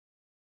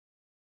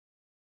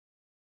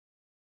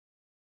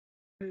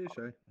Hey,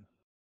 Shai.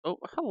 Oh,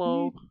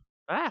 hello.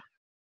 Ah,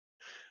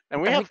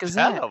 And what we the have heck is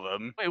 10 that? of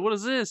them. Wait, what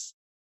is this?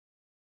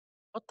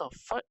 What the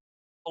fuck?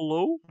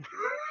 Hello?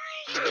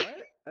 What?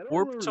 I don't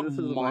Warp remember to this as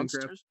a Minecraft.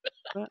 monsters?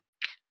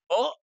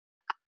 Oh!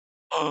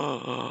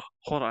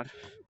 Hold on.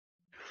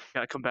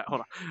 Gotta come back.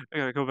 Hold on. I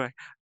gotta go back.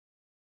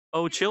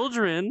 Oh,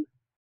 children.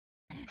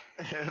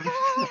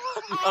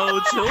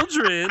 Oh,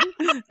 children.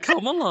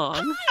 Come along.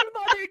 Hi,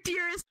 mother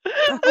dearest.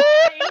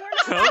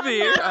 Come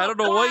here. I don't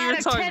know what you're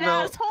talking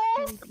about.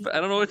 I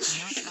don't know what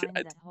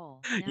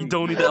you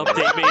don't need to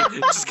update me.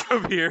 Just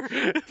come here.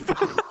 Where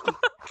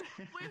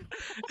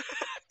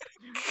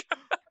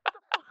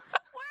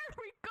are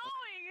we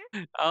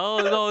going?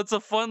 Oh, no, it's a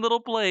fun little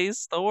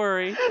place. Don't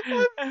worry.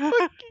 I'm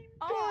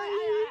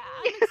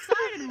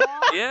excited,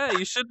 Mom. Yeah,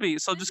 you should be.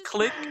 So just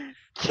click.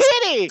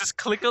 Kitty! Just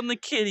click on the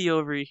kitty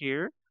over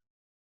here.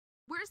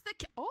 Where's the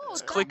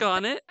Just click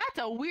on it. That's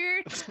a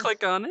weird. Just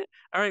click on it.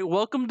 All right,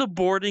 welcome to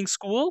boarding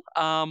school.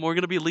 We're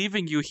gonna be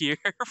leaving you here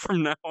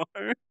from now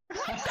on.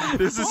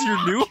 This is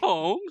your new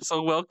home,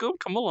 so welcome.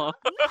 Come along.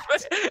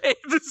 Hey,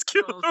 just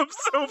killed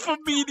himself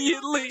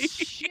immediately.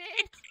 He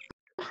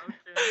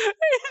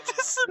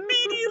just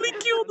immediately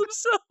killed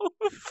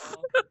himself.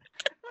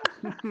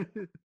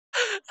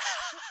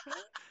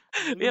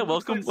 Yeah,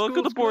 welcome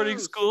to boarding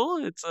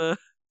school. It's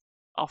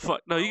oh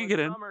fuck, no, you can get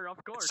in.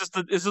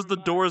 It's just the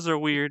doors are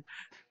weird.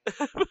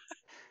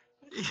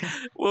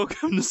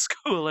 Welcome to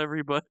school,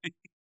 everybody.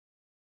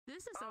 This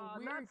is a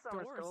weird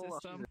door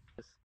system.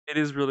 It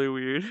is really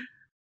weird.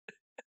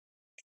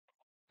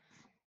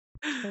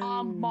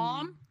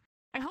 Mom,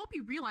 I hope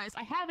you realize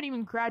I haven't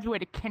even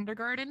graduated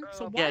kindergarten.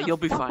 So why Yeah, the you'll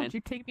be fuck fine. Would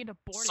you take me to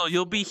boarding So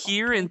you'll be school?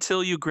 here Okay.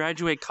 until you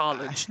graduate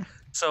college.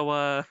 So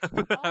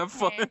have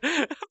fun.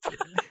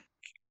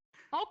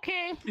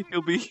 Okay.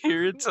 You'll be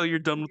here until you're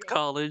done with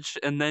college,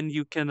 and then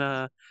you can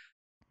then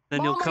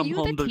you'll Mom, are come you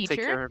home the to take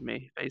teacher? care of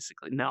me.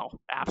 Basically, no,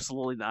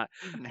 absolutely not.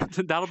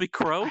 That'll be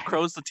Crow.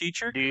 Crow's the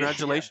teacher.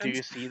 Congratulations. Do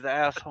you see the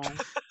asshole?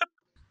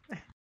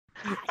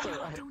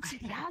 I don't see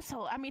the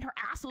asshole. I mean, her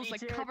asshole's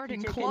like covered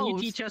in Can you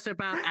clothes. teach us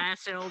about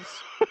assholes?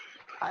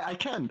 I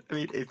can. I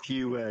mean, if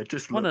you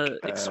just Want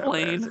look. to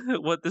explain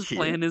what this here.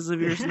 plan is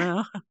of yours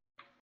now?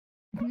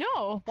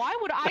 No, why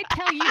would I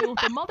tell you,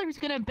 the mother who's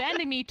gonna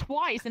abandon me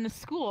twice in the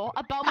school,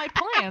 about my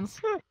plans?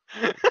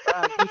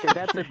 Teacher,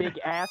 that's a big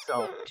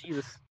asshole.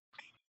 Jesus.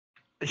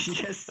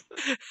 Yes.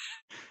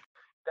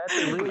 That's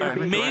a really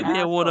big Maybe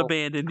I won't asshole.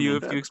 abandon you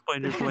if you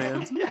explain your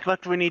plans.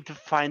 But we need to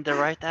find the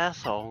right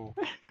asshole.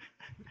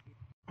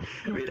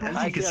 I mean, as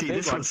I you can see a see, big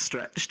this one. one's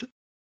stretched.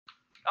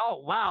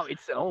 Oh wow,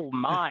 oh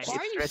my, Why are it's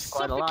you stretched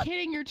quite a lot.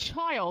 suffocating your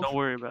child? Don't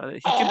worry about it.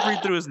 He can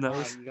breathe through his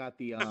nose. You got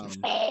the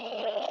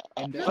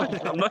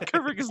I'm not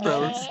covering his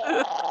nose.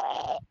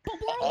 But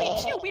we're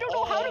only two. We don't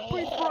know how to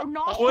breathe through our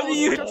nostrils. What are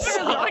you which are bigger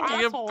than our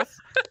talking about?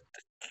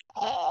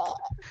 assholes.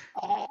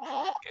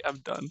 Okay, I'm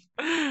done.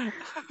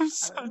 I'm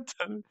so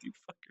done with you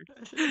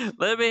fuckers.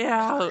 Let me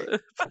out.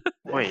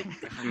 Wait,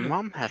 if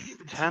Mom has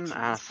 10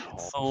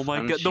 assholes. Oh my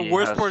and god. The she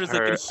worst has part is they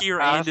can her hear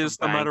ass Andis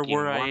no matter banking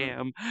where I one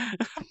am.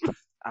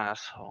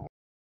 Asshole.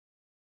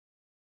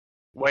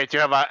 Wait, you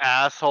have an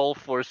asshole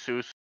for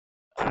Susan?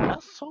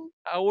 Asshole?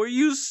 How are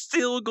you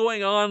still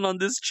going on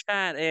this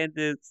chat,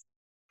 Andis?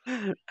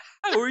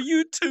 How are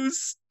you two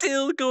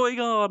still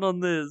going on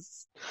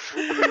this?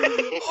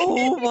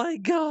 Oh my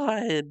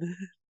god.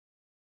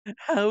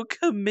 How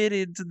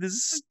committed to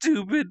this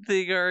stupid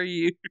thing are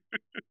you?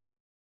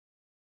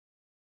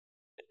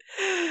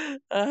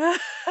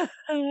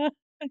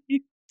 You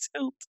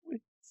tilt me.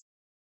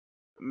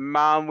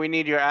 Mom, we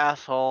need your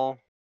asshole.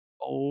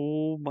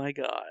 Oh my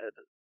god.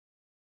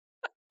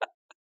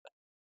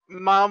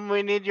 Mom,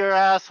 we need your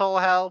asshole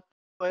help.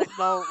 Wait,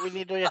 no, we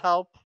need your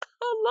help.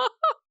 Allah.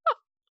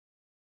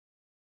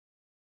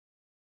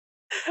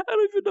 I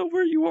don't even know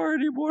where you are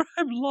anymore.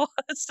 I'm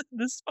lost in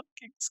this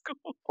fucking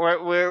school.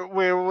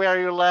 Where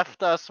you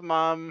left us,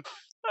 Mom?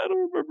 I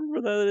don't remember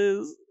where that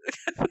is.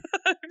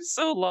 I'm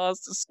so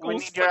lost. The We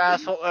school's need your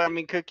fucking-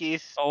 asshole.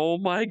 Cookies. Oh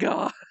my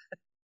god.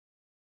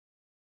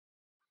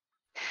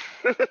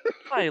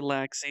 Hi,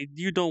 Laxi.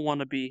 You don't want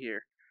to be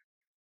here.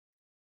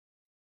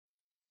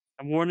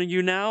 I'm warning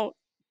you now.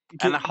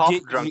 And a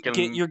half-drunken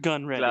get your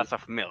gun ready. glass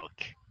of milk.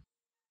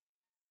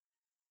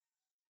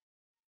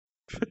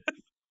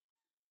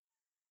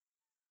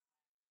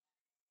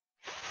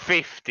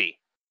 $50.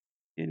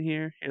 In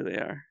here. Here they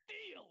are.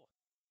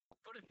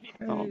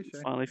 Oh,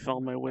 finally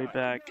found my way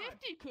back.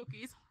 50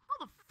 cookies?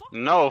 How the fuck?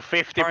 No,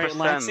 50%. Alright,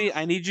 Laxi,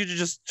 I need you to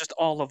just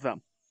all of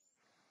them.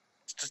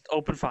 Just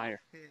open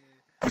fire.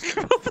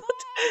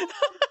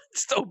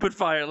 Just open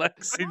fire,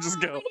 Lexi. Just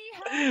go. We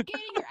need help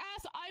getting your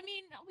ass. I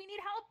mean, we need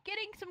help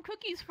getting some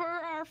cookies for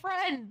our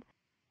friend.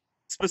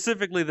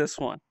 Specifically this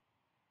one.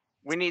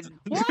 We need.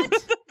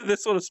 What?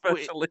 This one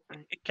especially.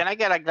 Can I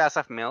get a glass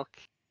of milk?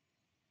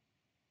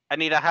 I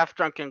need a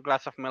half-drunken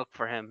glass of milk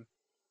for him.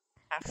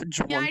 Half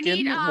Yeah, I drunken?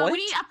 need, What? we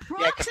need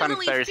 'cause I'm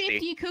approximately thirsty.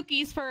 50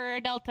 cookies for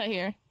Delta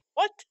here.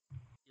 What?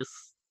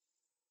 Yes.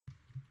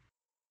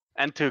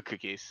 And 2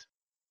 cookies.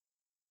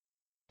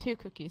 2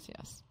 cookies,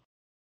 yes.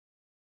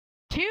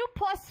 2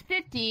 plus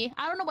 50.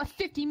 I don't know what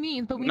 50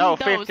 means, but we No, need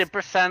those.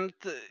 50%.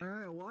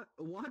 Alright,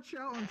 watch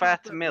out on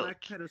Fat top of that milk.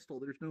 black pedestal.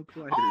 There's no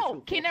colliders. Oh, You'll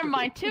okay, fall never through.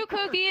 mind. 2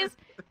 cookies,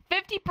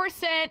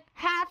 50%,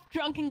 half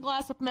drunken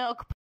glass of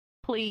milk,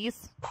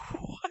 please.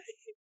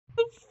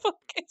 What the fuck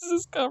is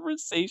this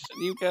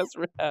conversation you guys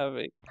were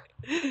having?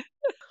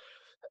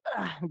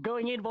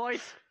 Going in,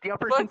 boys. The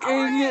upper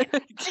Fucking.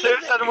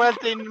 Susan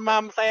went in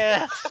mom's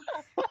ass.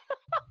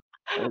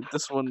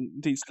 This one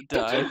needs to Did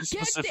you die get the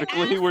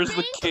specifically. ass Where's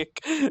the thing?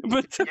 kick?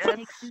 But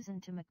Take Susan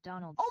to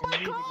McDonald's Oh and my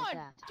leave it god! at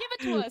that. Give it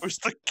to us! where's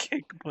the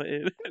kick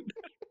button?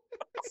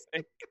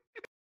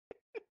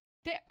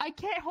 I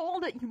can't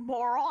hold it, you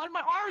moron!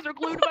 My arms are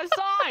glued to my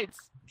sides!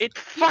 It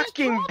just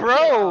fucking dropped it.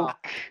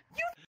 broke.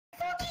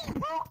 Fucking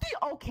broke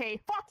the- Okay,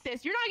 fuck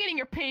this. You're not getting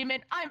your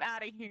payment. I'm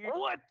out of here.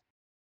 What?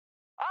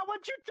 I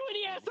want you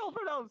 20 asshole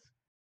for those.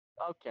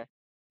 Okay,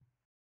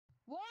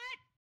 What?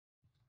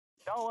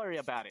 don't worry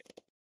about it.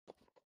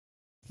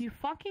 You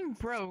fucking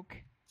broke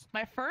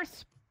my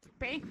first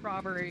bank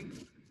robbery.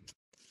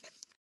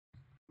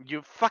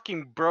 You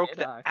fucking broke Did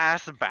the I?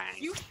 ass bank.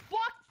 You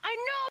fuck. I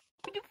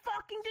know. You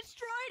fucking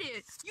destroyed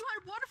it. You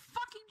had one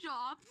fucking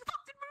job. You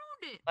fucking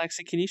ruined it.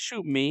 Lexi, can you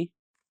shoot me?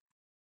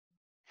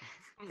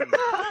 Hmm.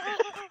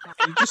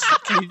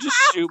 Can you just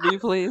shoot me,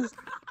 please?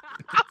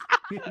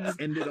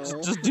 End it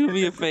all. Just do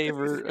me a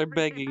favor. I'm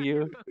begging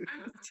you.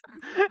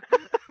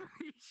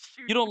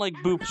 You don't like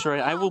boops,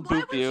 right? I will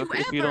Why boop would you you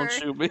if you don't ever?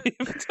 shoot me.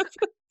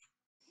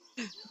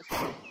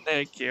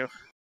 Thank you.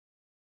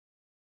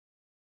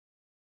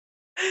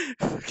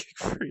 Fucking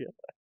for real.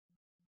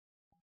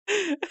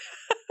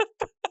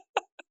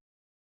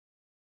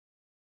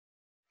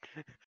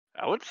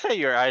 I would say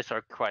your eyes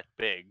are quite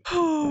big.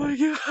 Oh my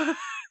god.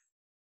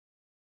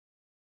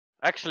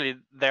 Actually,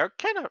 they're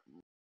kind of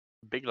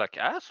big like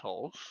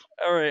assholes.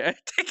 Alright, I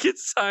think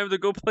it's time to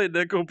go play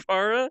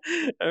Nekopara.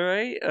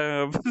 Alright,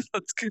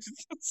 let's go.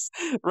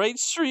 Right,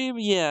 stream?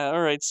 Yeah,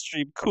 alright,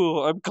 stream.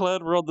 Cool. I'm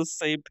glad we're on the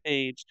same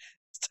page.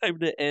 It's time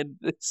to end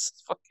this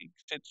fucking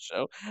shit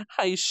show.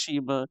 Hi,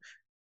 Shima.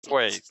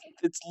 Wait,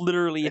 It's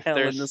literally if hell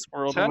in there's this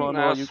world. 10 Run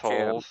while you can.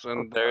 assholes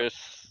and there's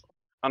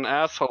an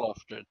asshole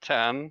after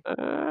 10,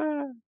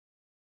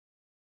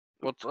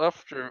 what's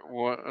after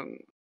one?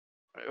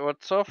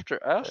 What's after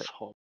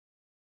asshole?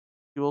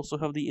 You also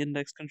have the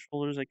index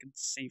controllers I can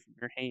see from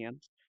your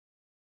hand.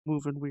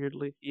 Moving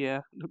weirdly.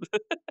 Yeah.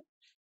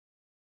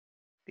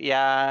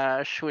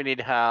 Yeah, we need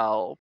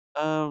help.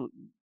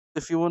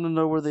 If you want to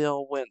know where they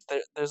all went,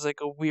 there's like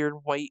a weird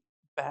white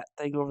bat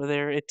thing over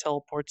there. It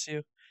teleports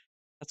you.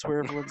 That's where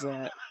everyone's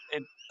at.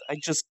 I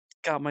just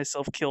got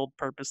myself killed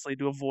purposely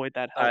to avoid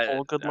that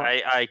hellhole. Good luck.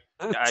 I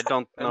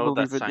don't I know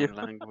that believe in you. sign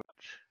language.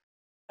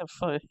 Have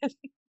fun.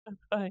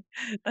 Bye.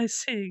 Nice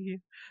seeing you.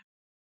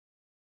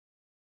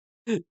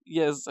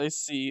 Yes, I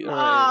see.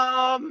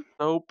 Alright.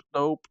 Nope.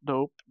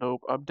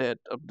 I'm dead.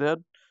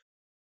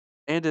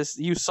 Andis,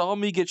 you saw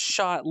me get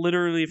shot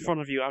literally in front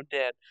of you. I'm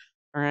dead.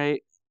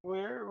 Alright.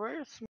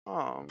 Where's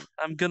mom?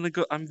 I'm gonna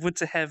go. I went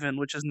to heaven,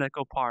 which is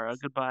Nekopara.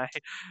 Goodbye.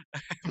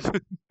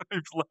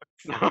 I've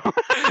left.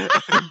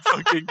 I'm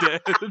fucking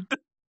dead.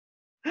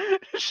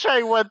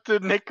 Shai went to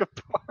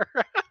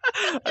Nekopara.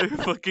 I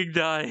fucking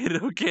died,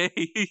 okay?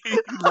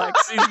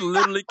 Laxi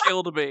literally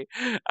killed me.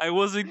 I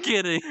wasn't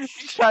kidding.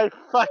 Shai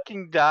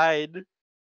fucking died.